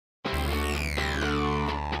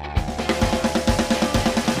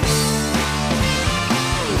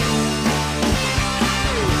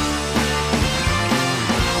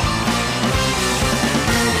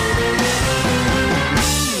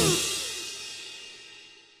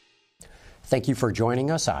Thank you for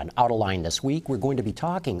joining us on Autoline this week. We're going to be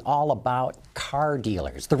talking all about car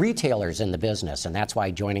dealers, the retailers in the business, and that's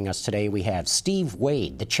why joining us today we have Steve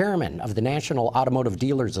Wade, the chairman of the National Automotive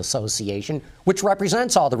Dealers Association, which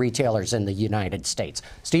represents all the retailers in the United States.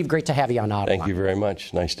 Steve, great to have you on Autoline. Thank you very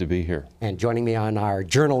much. Nice to be here. And joining me on our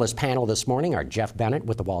journalist panel this morning are Jeff Bennett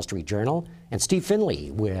with the Wall Street Journal and Steve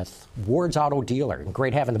Finley with Ward's Auto Dealer.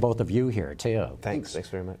 Great having the both of you here, too. Thanks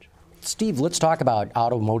very much. Steve, let's talk about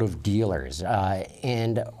automotive dealers.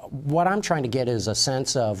 And what I'm trying to get is a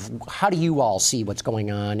sense of how do you all see what's going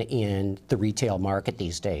on in the retail market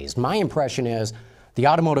these days? My impression is the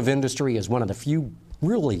automotive industry is one of the few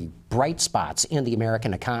really bright spots in the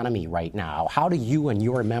American economy right now. How do you and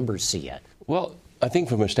your members see it? Well, I think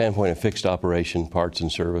from a standpoint of fixed operation, parts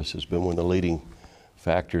and service has been one of the leading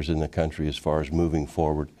factors in the country as far as moving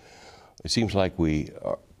forward. It seems like we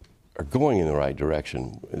are going in the right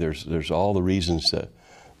direction. There's all the reasons to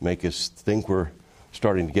make us think we're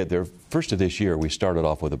starting to get there. First of this year, we started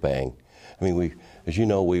off with a bang. I mean, as you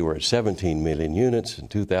know, we were at 17 million units. In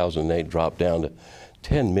 2008, dropped down to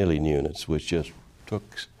 10 million units, which just took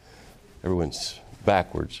everyone's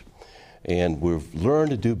backwards. And we've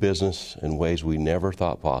learned to do business in ways we never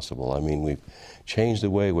thought possible. I mean, we've changed the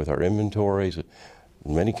way with our inventories.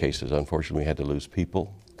 In many cases, unfortunately, we had to lose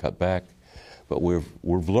people, cut back. But we've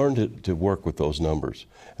learned to work with those numbers,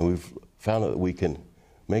 and we've found that we can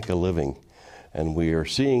make a living, and we are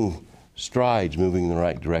seeing strides moving in the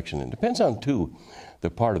right direction. It depends on, too, the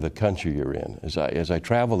part of the country you're in. As I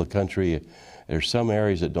travel the country, there's some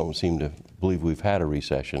areas that don't seem to believe we've had a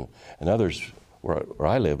recession, and others, where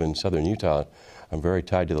I live in southern Utah, I'm very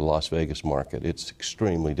tied to the Las Vegas market. It's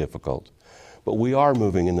extremely difficult. But we are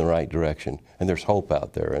moving in the right direction, and there's hope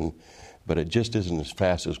out there. But it just isn't as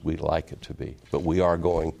fast as we'd like it to be. But we are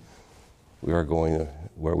going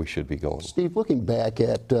where we should be going. Steve, looking back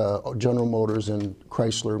at General Motors and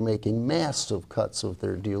Chrysler making massive cuts of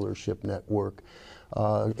their dealership network,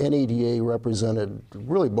 NADA represented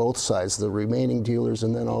really both sides, the remaining dealers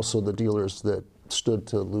and then also the dealers that stood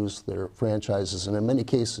to lose their franchises, and in many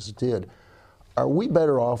cases did. Are we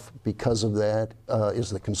better off because of that?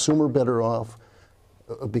 Is the consumer better off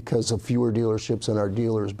because of fewer dealerships, and our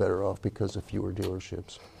dealers better off because of fewer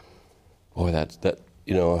dealerships? Boy, that's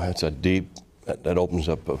a deep, that opens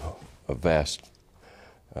up a vast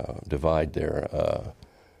divide there.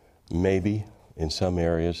 Maybe in some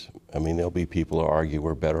areas. I mean, there'll be people who argue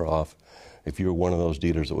we're better off. If you're one of those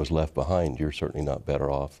dealers that was left behind, you're certainly not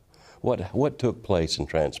better off. What took place and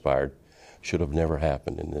transpired should have never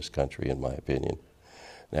happened in this country, in my opinion.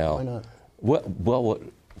 Now, why not?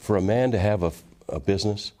 For a man to have a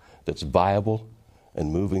business that's viable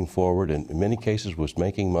and moving forward, and in many cases was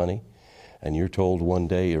making money, and you're told one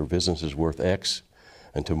day your business is worth X,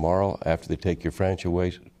 and tomorrow, after they take your franchise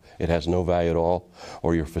away, it has no value at all,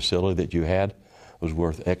 or your facility that you had was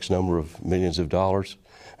worth X number of millions of dollars,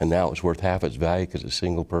 and now it's worth half its value because it's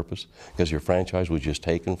single purpose, because your franchise was just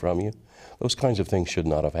taken from you. Those kinds of things should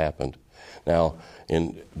not have happened. Now,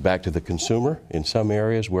 back to the consumer, in some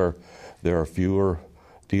areas where there are fewer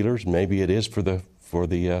dealers, maybe it is for the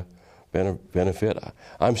benefit.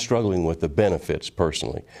 I'm struggling with the benefits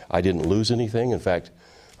personally. I didn't lose anything. In fact,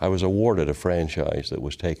 I was awarded a franchise that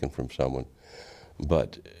was taken from someone.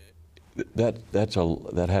 But that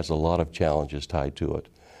has a lot of challenges tied to it.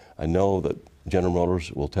 I know that General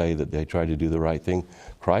Motors will tell you that they tried to do the right thing.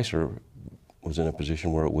 Chrysler was in a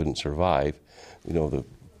position where it wouldn't survive. You know,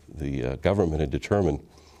 the government had determined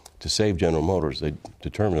to save General Motors. They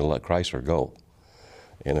determined to let Chrysler go.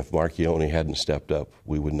 And if Marchione hadn't stepped up,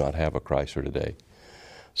 we would not have a Chrysler today.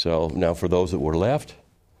 So now for those that were left,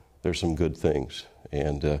 there's some good things.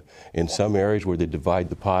 And in some areas where they divide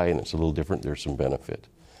the pie and it's a little different, there's some benefit.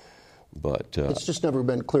 But it's just never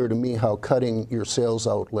been clear to me how cutting your sales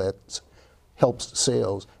outlets helps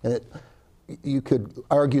sales. And you could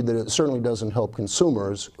argue that it certainly doesn't help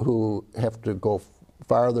consumers who have to go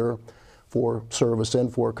farther for service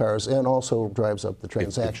and for cars, and also drives up the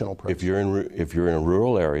transactional price. If you're in a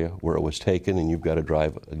rural area where it was taken and you've got to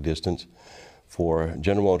drive a distance, for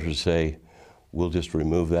General Motors to say, we'll just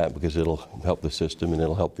remove that because it'll help the system and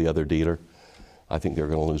it'll help the other dealer, I think they're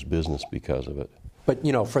going to lose business because of it. But,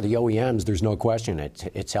 you know, for the OEMs, there's no question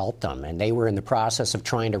it's helped them. And they were in the process of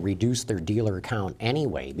trying to reduce their dealer count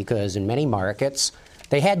anyway, because in many markets,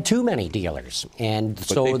 they had too many dealers. And but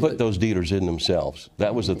so they put those dealers in themselves.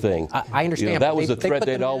 That was the thing. I understand. You know, that was the threat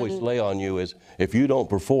they'd always lay on you is, if you don't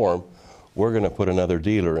perform, we're going to put another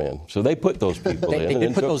dealer in. So they put those people in They and did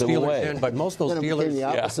then put took those them dealers away. in, but most of those Then it became dealers, the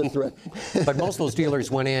opposite threat. but most of those dealers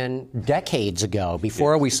went in decades ago,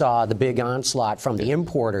 before we saw the big onslaught from the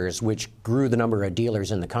importers, which grew the number of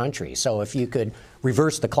dealers in the country. So if you could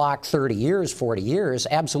reverse the clock 30 years, 40 years,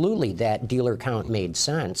 absolutely that dealer count made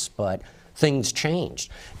sense, but things changed.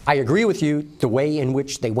 I agree with you, the way in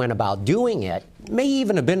which they went about doing it may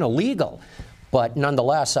even have been illegal. But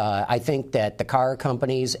nonetheless, I think that the car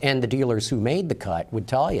companies and the dealers who made the cut would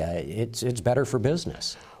tell you it's better for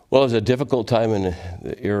business. Well, it's a difficult time in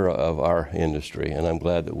the era of our industry, and I'm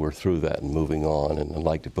glad that we're through that and moving on, and I'd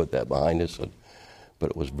like to put that behind us.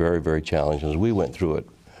 But it was very, very challenging. As we went through it,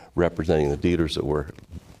 representing the dealers that were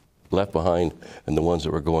left behind and the ones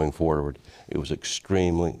that were going forward, it was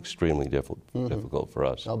extremely, extremely difficult for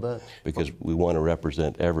us. I'll bet. Because we want to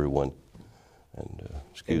represent everyone.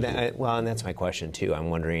 And that's my question too. I'm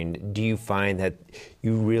wondering, do you find that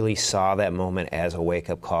you really saw that moment as a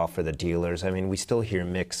wake-up call for the dealers? I mean, we still hear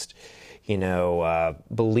mixed,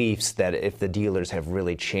 beliefs that if the dealers have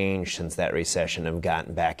really changed since that recession, have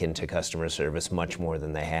gotten back into customer service much more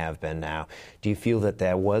than they have been now. Do you feel that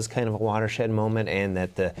that was kind of a watershed moment, and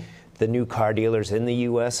that the new car dealers in the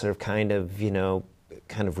U.S. are kind of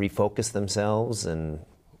refocused themselves? And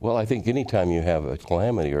well, I think anytime you have a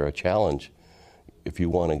calamity or a challenge, if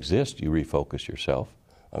you want to exist, you refocus yourself.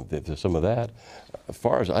 There's some of that. As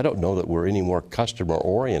far as I don't know that we're any more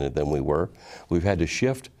customer-oriented than we were. We've had to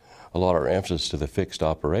shift a lot of our emphasis to the fixed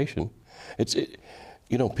operation.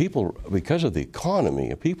 People, because of the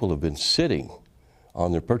economy, people have been sitting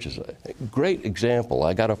on their purchase. Great example,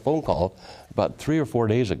 I got a phone call about 3 or 4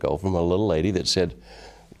 days ago from a little lady that said,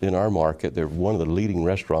 in our market, they're one of the leading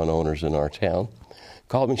restaurant owners in our town,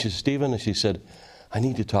 called me, she said, Stephen, and she said, I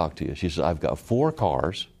need to talk to you. She said, I've got 4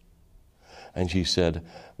 cars. And she said,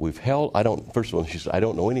 first of all, she said, I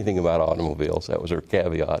don't know anything about automobiles. That was her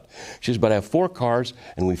caveat. She said, but I have 4 cars,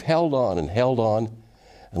 and we've held on,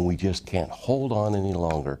 and we just can't hold on any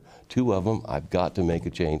longer. 2 of them, I've got to make a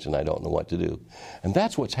change, and I don't know what to do. And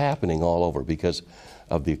that's what's happening all over because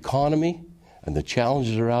of the economy and the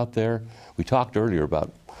challenges that are out there. We talked earlier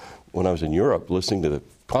about when I was in Europe, listening to the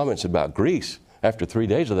comments about Greece. After 3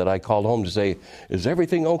 days of that, I called home to say, is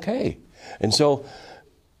everything okay? And so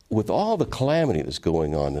with all the calamity that's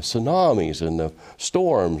going on, the tsunamis and the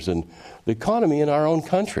storms and the economy in our own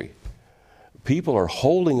country, people are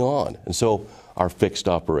holding on. And so our fixed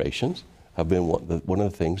operations have been one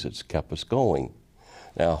of the things that's kept us going.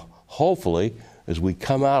 Now, hopefully, as we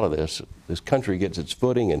come out of this country gets its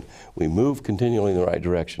footing and we move continually in the right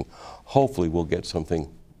direction, hopefully we'll get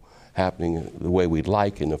something happening the way we'd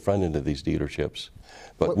like in the front end of these dealerships.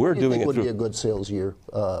 But we're doing it through. What would be a good sales year,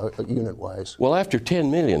 unit-wise? Well, after 10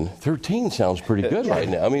 million, 13 sounds pretty good right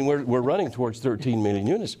now. I mean, we're running towards 13 million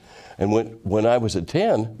units. And when I was at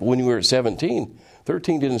 10, when you were at 17,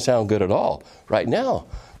 13 didn't sound good at all. Right now,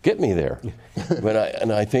 get me there.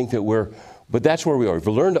 And I think that but that's where we are. We've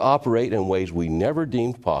learned to operate in ways we never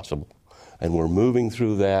deemed possible. And we're moving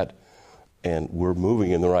through that, and we're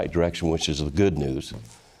moving in the right direction, which is the good news.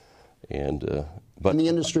 And the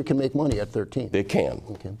industry can make money at 13. They can.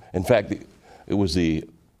 Okay. In fact, it was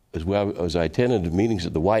as I attended meetings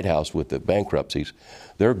at the White House with the bankruptcies,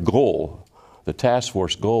 their goal, the task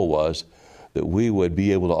force goal was that we would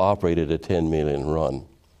be able to operate at a 10 million run.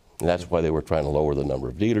 And that's why they were trying to lower the number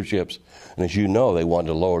of dealerships. And as you know, they wanted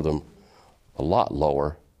to lower them a lot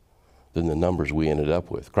lower than the numbers we ended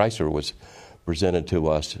up with. Chrysler was presented to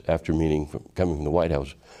us after coming from the White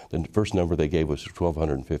House. The first number they gave us was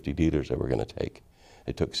 1,250 dealers they were going to take.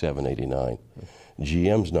 It took 789.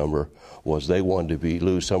 GM's number was they wanted to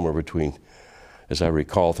lose somewhere between, as I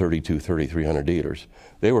recall, 3,300 dealers.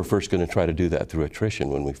 They were first going to try to do that through attrition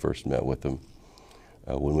when we first met with them,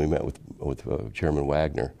 when we met with Chairman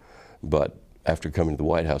Wagner. But after coming to the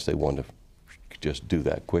White House, they wanted to just do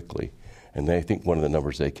that quickly. And I think one of the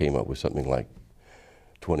numbers they came up with something like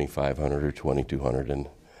 2,500 or 2,200, and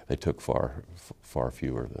they took far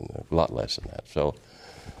fewer than that, a lot less than that. So,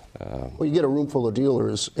 well, you get a room full of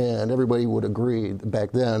dealers, and everybody would agree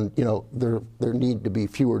back then, there need to be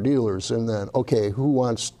fewer dealers, and then, okay, who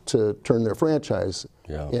wants to turn their franchise?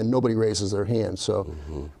 Yeah. And nobody raises their hand. So,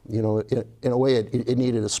 in a way, it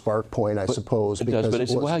needed a spark point, I suppose. It does, but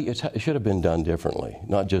it should have been done differently,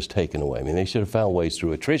 not just taken away. I mean, they should have found ways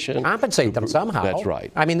through attrition. Compensate them somehow. That's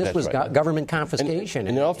right. I mean, this was government confiscation.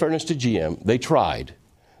 And in all fairness to GM, they tried.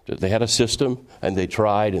 They had a system, and they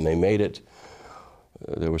tried, and they made it.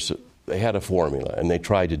 They had a formula, and they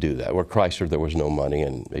tried to do that. Where Chrysler, there was no money,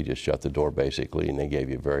 and they just shut the door, basically, and they gave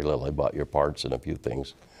you very little. They bought your parts and a few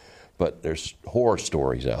things. But there's horror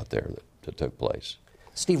stories out there that took place.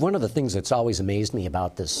 Steve, one of the things that's always amazed me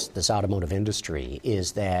about this automotive industry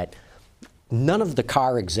is that none of the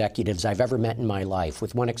car executives I've ever met in my life,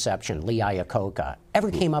 with one exception, Lee Iacocca,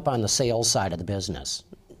 ever came up on the sales side of the business.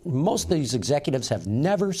 Most of these executives have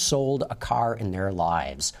never sold a car in their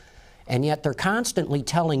lives, and yet they're constantly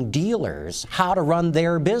telling dealers how to run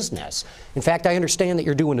their business. In fact, I understand that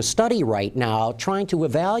you're doing a study right now trying to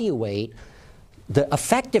evaluate the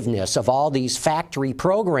effectiveness of all these factory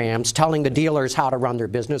programs telling the dealers how to run their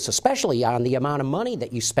business, especially on the amount of money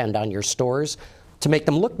that you spend on your stores to make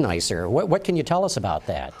them look nicer. What can you tell us about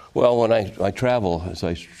that? Well, when I travel, as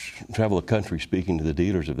I travel the country speaking to the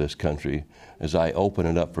dealers of this country, as I open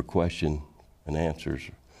it up for question and answers,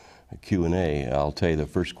 Q&A, I'll tell you the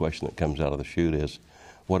first question that comes out of the chute is,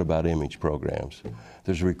 what about image programs?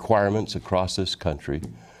 There's requirements across this country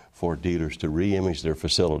for dealers to re-image their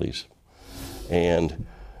facilities. And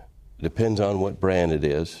it depends on what brand it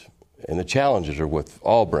is. And the challenges are with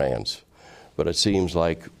all brands. But it seems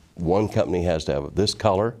like one company has to have this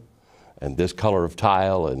color and this color of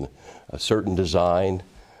tile and a certain design.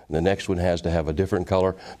 And the next one has to have a different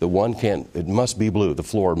color. The one can't, it must be blue. The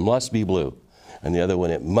floor must be blue. And the other one,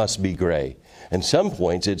 it must be gray. And some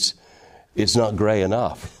points, it's not gray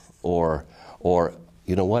enough. Or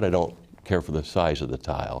you know what, I don't care for the size of the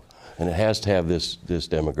tile. And it has to have this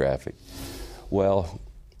demographic. Well,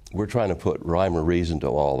 we're trying to put rhyme or reason to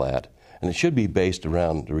all that, and it should be based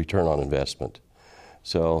around the return on investment.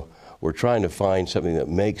 So we're trying to find something that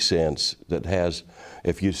makes sense, that has,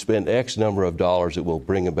 if you spend X number of dollars, it will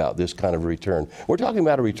bring about this kind of return. We're talking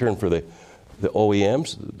about a return for the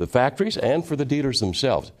OEMs, the factories, and for the dealers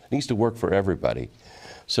themselves. It needs to work for everybody.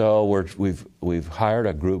 So we've hired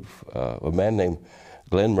a group, a man named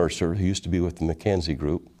Glenn Mercer, who used to be with the McKinsey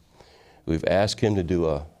Group. We've asked him to do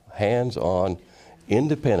a hands-on,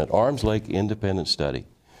 independent, arm's length independent study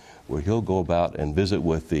where he'll go about and visit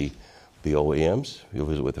with the OEMs, he'll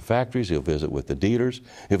visit with the factories, he'll visit with the dealers,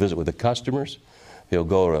 he'll visit with the customers, he'll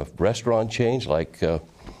go to restaurant chains like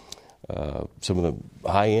some of the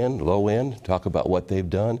high-end, low-end, talk about what they've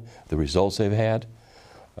done, the results they've had,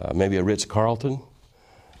 maybe a Ritz-Carlton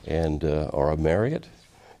and or a Marriott.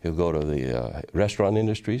 He'll go to the restaurant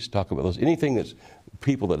industries, talk about those, anything that's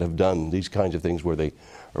people that have done these kinds of things where they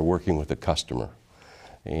are working with the customer.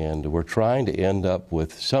 And we're trying to end up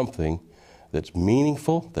with something that's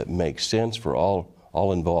meaningful, that makes sense for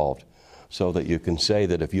all involved, so that you can say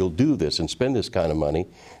that if you'll do this and spend this kind of money,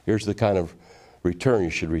 here's the kind of return you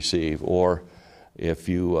should receive. Or if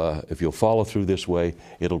you'll follow through this way,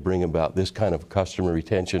 it'll bring about this kind of customer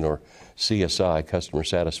retention or CSI, customer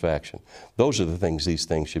satisfaction. Those are the things these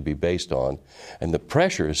things should be based on. And the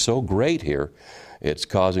pressure is so great here, it's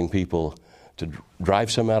causing people to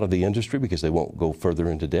drive some out of the industry because they won't go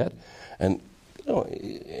further into debt. And you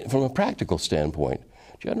know, from a practical standpoint,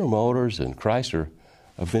 General Motors and Chrysler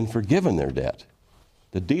have been forgiven their debt.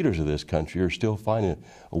 The dealers of this country are still finding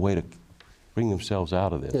a way to bring themselves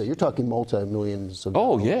out of this. Yeah, you're talking multi-millions of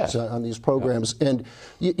dollars on these programs. Yeah. And,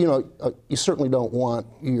 you know, you certainly don't want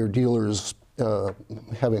your dealers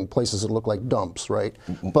having places that look like dumps, right?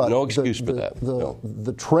 But no excuse for that.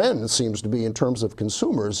 The trend seems to be, in terms of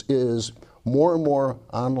consumers, is more and more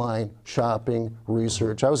online shopping,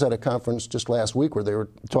 research. I was at a conference just last week where they were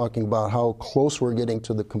talking about how close we're getting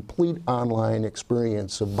to the complete online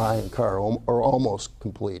experience of buying a car, or almost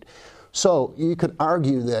complete. So you could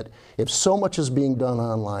argue that if so much is being done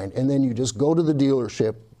online, and then you just go to the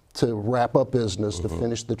dealership to wrap up business, to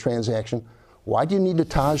finish the transaction, why do you need a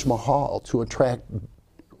Taj Mahal to attract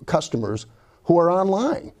customers who are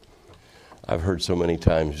online? I've heard so many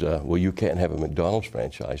times, well, you can't have a McDonald's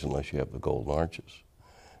franchise unless you have the golden arches.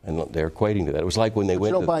 And they're equating to that. It was like when they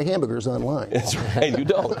went you don't buy hamburgers online. That's right, you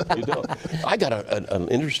don't. I got an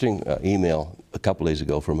interesting email a couple days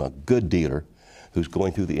ago from a good dealer who's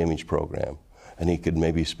going through the image program. And he could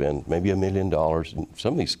maybe spend $1 million, in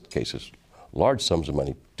some of these cases, large sums of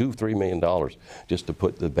money, $2, $3 million, just to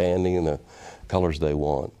put the banding and the colors they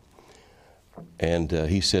want. And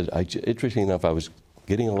he said, interesting enough, I was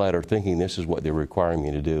getting a letter thinking this is what they're requiring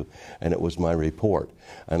me to do, and it was my report.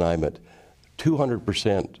 And I'm at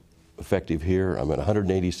 200% effective here, I'm at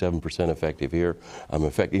 187% effective here,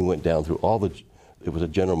 he went down through all the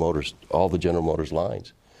General Motors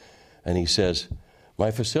lines. And he says, my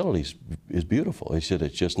facility is beautiful. He said,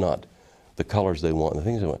 it's just not the colors they want and the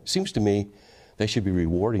things they want. It seems to me they should be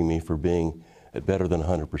rewarding me for being at better than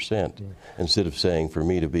 100%, instead of saying for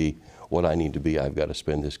me to be what I need to be, I've got to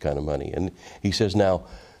spend this kind of money. And he says, now,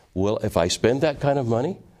 well, if I spend that kind of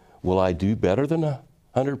money, will I do better than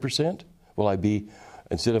 100%? Will I be,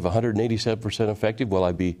 instead of 187% effective, will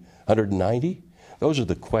I be 190? Those are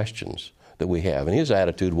the questions that we have. And his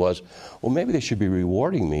attitude was, well, maybe they should be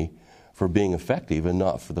rewarding me for being effective and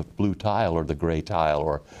not for the blue tile or the gray tile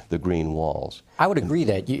or the green walls. I would agree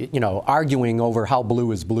that, you know, arguing over how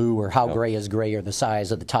blue is blue or how gray is gray or the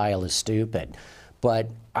size of the tile is stupid. But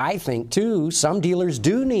I think, too, some dealers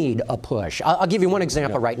do need a push. I'll give you one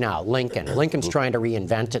example right now. Lincoln's trying to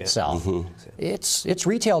reinvent itself. Its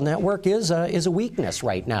retail network is a weakness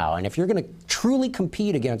right now. And if you're going to truly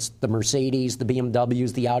compete against the Mercedes, the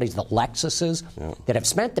BMWs, the Audis, the Lexuses that have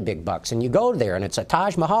spent the big bucks, and you go there and it's a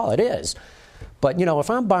Taj Mahal, it is. But, you know,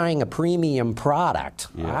 if I'm buying a premium product,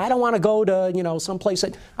 I don't want to go to, you know, someplace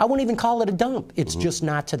that I wouldn't even call it a dump. It's just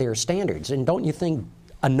not to their standards. And don't you think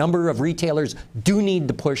a number of retailers do need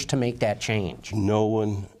the push to make that change? No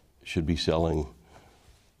one should be selling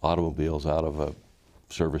automobiles out of a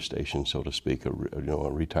service station, so to speak, a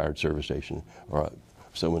retired service station. Or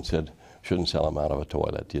someone said, shouldn't sell them out of a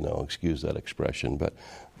toilet, you know, excuse that expression. But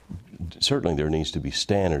certainly there needs to be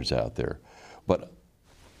standards out there. But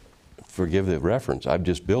forgive the reference, I've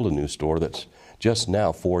just built a new store that's just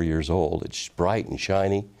now 4 years old. It's bright and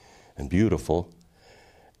shiny and beautiful.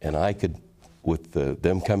 And I could, with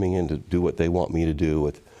them coming in to do what they want me to do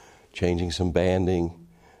with changing some banding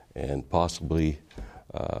and possibly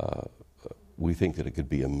we think that it could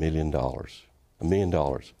be $1 million. $1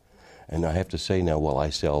 million. And I have to say now, will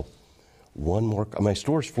I sell one more? My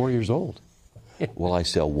store's 4 years old. Will I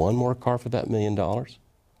sell one more car for that $1 million?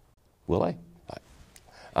 Will I?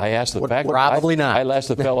 I asked the factory. Probably not. I asked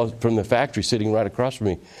the fellow from the factory sitting right across from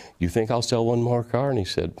me, you think I'll sell one more car? And he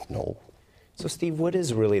said, no. So, Steve, what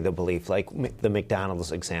is really the belief? Like the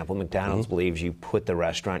McDonald's example, McDonald's believes you put the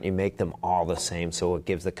restaurant, you make them all the same, so it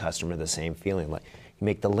gives the customer the same feeling. Like you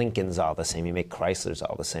make the Lincolns all the same, you make Chryslers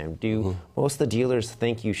all the same. Do most of the dealers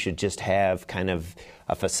think you should just have kind of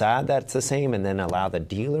a facade that's the same and then allow the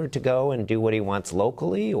dealer to go and do what he wants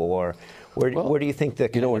locally? Or where do you think the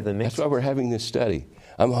mix That's why we're having this study.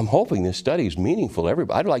 I'm hoping this study is meaningful to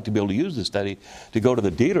everybody. I'd like to be able to use the study to go to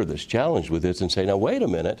the dealer that's challenged with this and say, now, wait a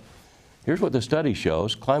minute. Here's what the study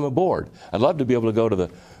shows. Climb aboard. I'd love to be able to go to the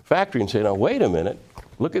factory and say, now, wait a minute.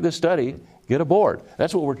 Look at this study. Get aboard.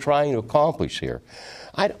 That's what we're trying to accomplish here.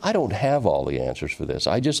 I don't have all the answers for this.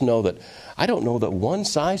 I just know that I don't know that one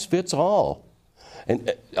size fits all.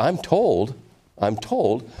 And I'm told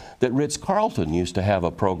that Ritz-Carlton used to have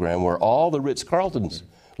a program where all the Ritz-Carltons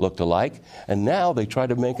looked alike, and now they try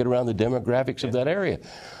to make it around the demographics of that area.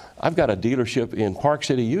 I've got a dealership in Park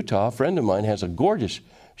City, Utah. A friend of mine has a gorgeous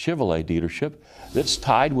Chevrolet dealership that's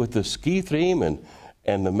tied with the ski theme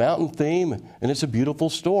and the mountain theme, and it's a beautiful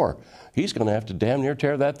store. He's going to have to damn near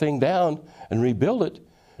tear that thing down and rebuild it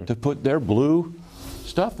to put their blue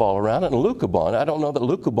stuff all around it. And Lucabon, I don't know that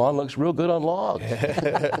Lucabon looks real good on logs.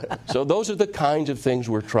 So those are the kinds of things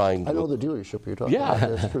we're trying to... I know the dealership you're talking about.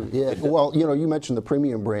 That's true. Yeah. Well, you know, you mentioned the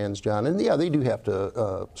premium brands, John, and yeah, they do have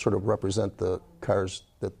to sort of represent the cars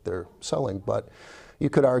that they're selling, but you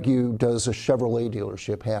could argue, does a Chevrolet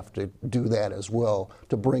dealership have to do that as well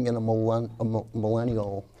to bring in a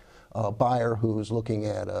millennial buyer who's looking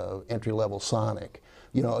at an entry-level Sonic?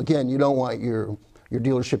 You know, again, you don't want your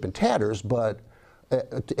dealership in tatters, but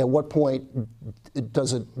at what point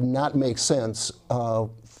does it not make sense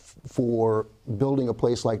for building a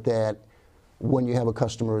place like that when you have a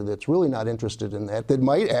customer that's really not interested in that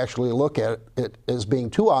might actually look at it as being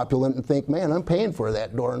too opulent and think, man, I'm paying for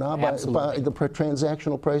that doorknob by the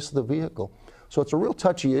transactional price of the vehicle. So it's a real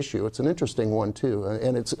touchy issue. It's an interesting one, too.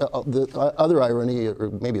 And it's the other irony,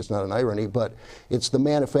 or maybe it's not an irony, but it's the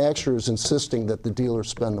manufacturers insisting that the dealers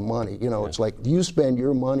spend the money. You know, it's like, you spend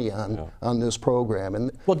your money on this program.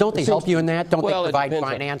 And well, don't they help you in that? Don't they provide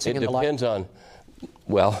financing and the like? It depends on,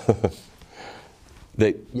 well,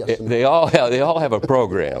 they all have a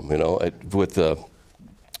program, you know, with some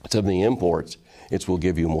of the imports. It's we'll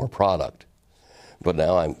give you more product. But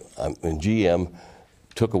now I'm in GM,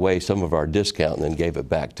 took away some of our discount and then gave it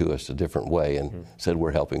back to us a different way and said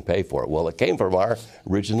we're helping pay for it. Well, it came from our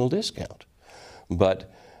original discount.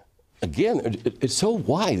 But again, it's so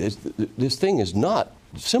wide. This thing is not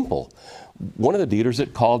simple. One of the dealers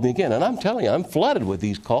that called me again, and I'm telling you, I'm flooded with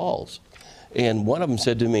these calls. And one of them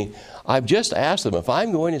said to me, I've just asked them, if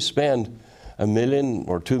I'm going to spend $1 million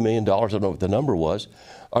or $2 million, I don't know what the number was,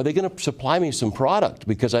 are they going to supply me some product?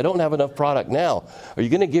 Because I don't have enough product now. Are you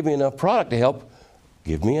going to give me enough product to help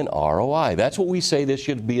give me an ROI? That's what we say this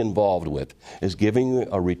should be involved with, is giving you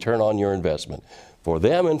a return on your investment for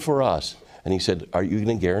them and for us. And he said, are you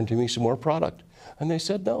going to guarantee me some more product? And they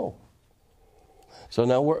said no. So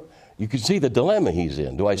now you can see the dilemma he's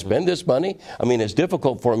in. Do I spend this money? I mean, it's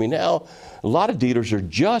difficult for me now. A lot of dealers are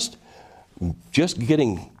just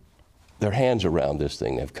getting their hands around this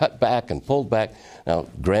thing. They've cut back and pulled back. Now,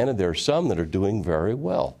 granted, there are some that are doing very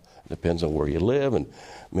well. It depends on where you live and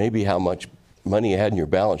maybe how much money you had in your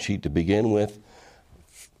balance sheet to begin with.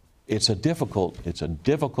 It's a difficult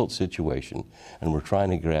situation, and we're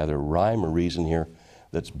trying to gather rhyme or reason here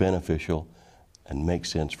that's beneficial and makes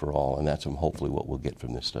sense for all, and that's hopefully what we'll get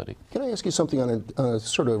from this study. Can I ask you something on a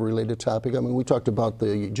sort of related topic? I mean, we talked about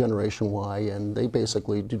the Generation Y, and they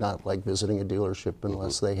basically do not like visiting a dealership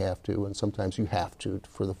unless they have to, and sometimes you have to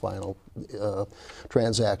for the final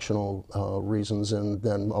transactional reasons, and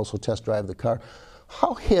then also test drive the car.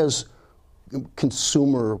 How has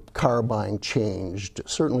consumer car buying changed?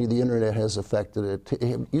 Certainly the internet has affected it.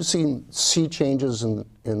 Have you seen sea changes in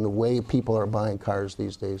the way people are buying cars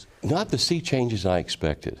these days? Not the sea changes I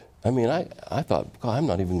expected. I mean, I thought, God, I'm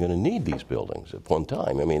not even going to need these buildings at one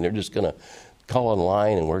time. I mean, they're just going to call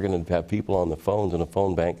online and we're going to have people on the phones and a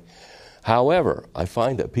phone bank. However, I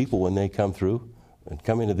find that people, when they come through and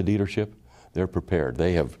come into the dealership, they're prepared.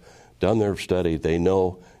 They have done their study. They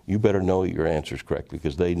know. You better know your answers correctly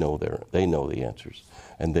because they know the answers.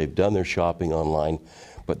 And they've done their shopping online,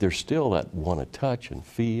 but there's still that want to touch and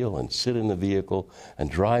feel and sit in the vehicle and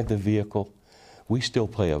drive the vehicle. We still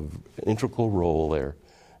play an integral role there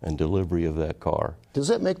in delivery of that car. Does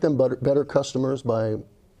that make them better customers by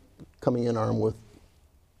coming in armed with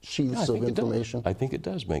sheaths of information? I think it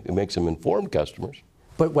does. It makes them informed customers.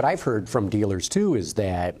 But what I've heard from dealers, too, is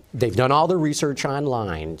that they've done all the research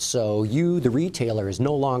online, so you, the retailer, is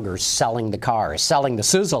no longer selling the car, selling the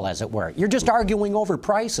sizzle, as it were. You're just arguing over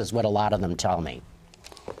prices, what a lot of them tell me.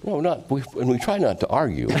 No, and we try not to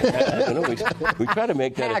argue. We try to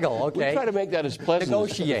make that haggle, okay. We try to make that as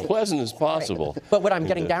pleasant as possible. Right. But what I'm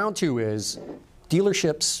getting down to is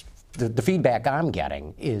dealerships, the feedback I'm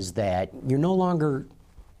getting is that you're no longer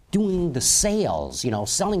doing the sales,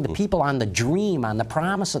 selling the people on the dream, on the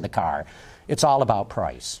promise of the car. It's all about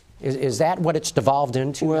price. Is that what it's devolved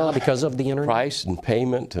into now because of the internet? Price and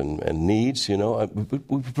payment and needs,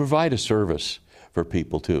 we provide a service for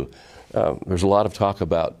people too. There's a lot of talk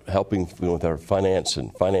about helping with our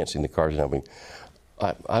financing the cars and helping.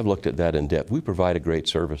 I've looked at that in depth. We provide a great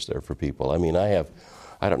service there for people. I mean, I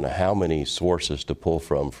don't know how many sources to pull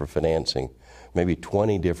from for financing, maybe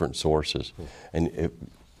 20 different sources. And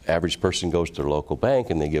average person goes to their local bank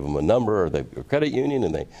and they give them a number or a credit union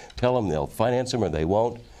and they tell them they'll finance them or they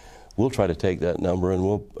won't. We'll try to take that number and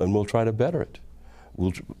we'll try to better it.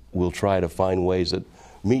 We'll try to find ways that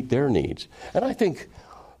meet their needs. And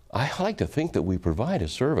I like to think that we provide a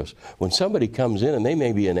service. When somebody comes in and they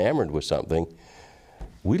may be enamored with something,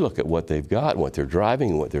 we look at what they've got, what they're driving,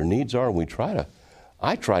 and what their needs are, and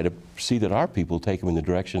I try to see that our people take them in the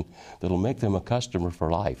direction that'll make them a customer for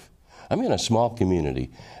life. I'm in a small community,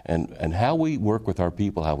 and how we work with our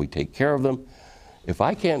people, how we take care of them, if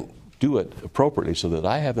I can't do it appropriately so that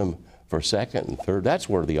I have them for second and third, that's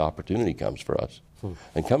where the opportunity comes for us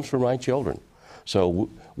and comes for my children. So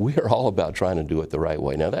we are all about trying to do it the right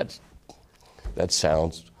way. Now, that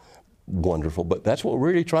sounds wonderful, but that's what we're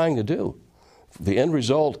really trying to do. The end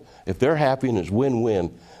result, if they're happy and it's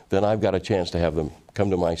win-win, then I've got a chance to have them come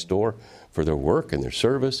to my store for their work and their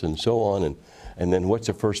service and so on. And then what's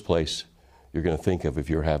the first place you're going to think of if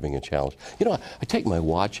you're having a challenge? I take my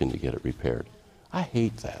watch in to get it repaired. I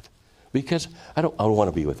hate that because I don't want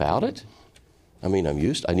to be without it. I mean,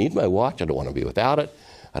 I need my watch. I don't want to be without it.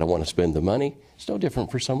 I don't want to spend the money. It's no different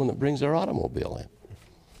for someone that brings their automobile in.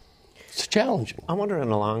 It's challenging. I'm wondering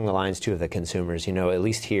along the lines, too, of the consumers. At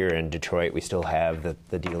least here in Detroit, we still have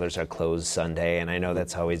the dealers are closed Sunday, and I know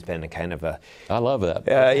that's always been a kind of a... I love that.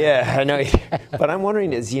 Yeah, I know. But I'm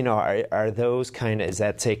wondering, is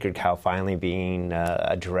that sacred cow finally being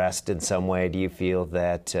addressed in some way? Do you feel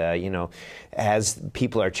that, as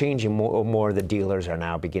people are changing more, the dealers are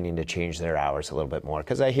now beginning to change their hours a little bit more?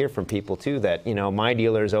 Because I hear from people, too, that, my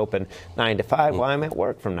dealer's open 9 to 5. Well, I'm at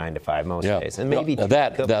work from 9 to 5 most days. And maybe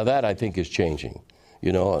that I think is changing.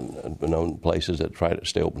 I've known places that try to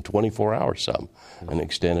stay open 24 hours and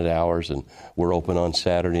extended hours, and we're open on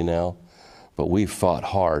Saturday now. But we've fought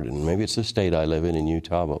hard, and maybe it's the state I live in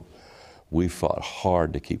Utah, but we've fought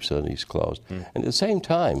hard to keep Sundays closed. And at the same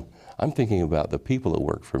time, I'm thinking about the people that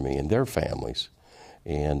work for me and their families.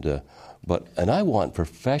 And I want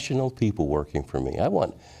professional people working for me. I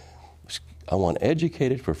want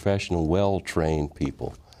educated, professional, well-trained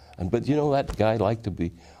people. But that guy liked to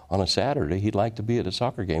be, on a Saturday, he'd like to be at a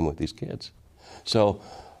soccer game with his kids. So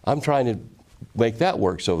I'm trying to make that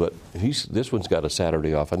work so that this one's got a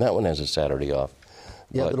Saturday off and that one has a Saturday off.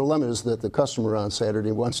 Yeah, the dilemma is that the customer on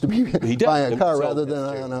Saturday wants to be buying a car rather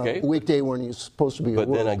than on a weekday when he's supposed to be at work.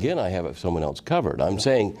 But then again, I have someone else covered. I'm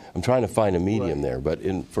trying to find a medium there. But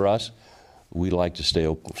for us, we like to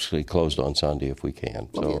stay closed on Sunday if we can.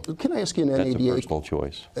 So Okay. Can I ask you an that's a NADA personal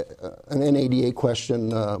choice. an NADA question?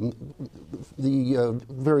 The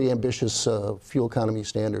very ambitious fuel economy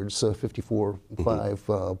standards,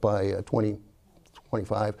 54.5 by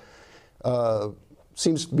 2025,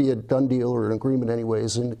 seems to be a done deal or an agreement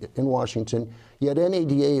anyways in Washington. Yet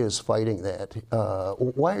NADA is fighting that.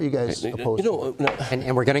 Why are you guys opposed to it?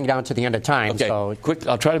 And we're getting down to the end of time. Okay, So quick.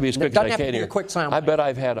 I'll try to be as quick as I Doesn't have to can be a here. quick sound I bite.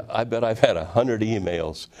 bet I've had 100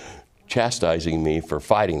 emails chastising me for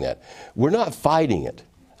fighting that. We're not fighting it.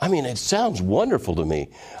 I mean, it sounds wonderful to me.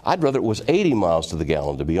 I'd rather it was 80 miles to the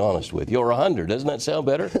gallon, to be honest with you, or 100. Doesn't that sound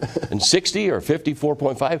better? And 60 or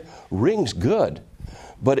 54.5 rings good.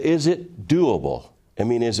 But is it doable? I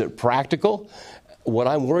mean, is it practical? What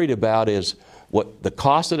I'm worried about is what the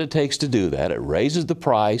cost that it takes to do that. It raises the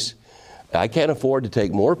price. I can't afford to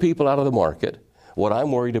take more people out of the market. What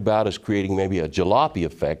I'm worried about is creating maybe a jalopy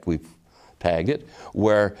effect, we've tagged it,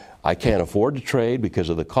 where I can't afford to trade because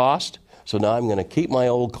of the cost. So now I'm going to keep my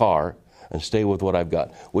old car and stay with what I've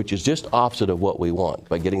got, which is just opposite of what we want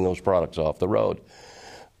by getting those products off the road.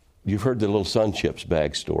 You've heard the little Sun Chips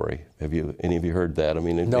bag story. Have you? Any of you heard that? I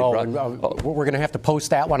mean, no, we're going to have to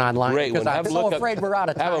post that one online great. because I'm so afraid we're out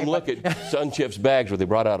of time. Have them look at Sun Chips bags where they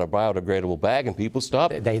brought out a biodegradable bag and people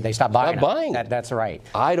stopped. They stopped buying. That's right.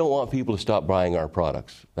 I don't want people to stop buying our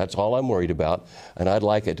products. That's all I'm worried about, and I'd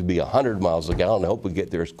like it to be 100 miles a gallon. I hope we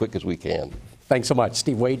get there as quick as we can. Thanks so much,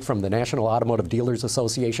 Steve Wade from the National Automotive Dealers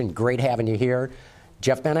Association. Great having you here.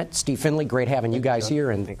 Jeff Bennett, Steve Finley, great having you guys here,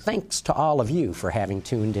 and thanks to all of you for having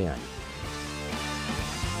tuned in.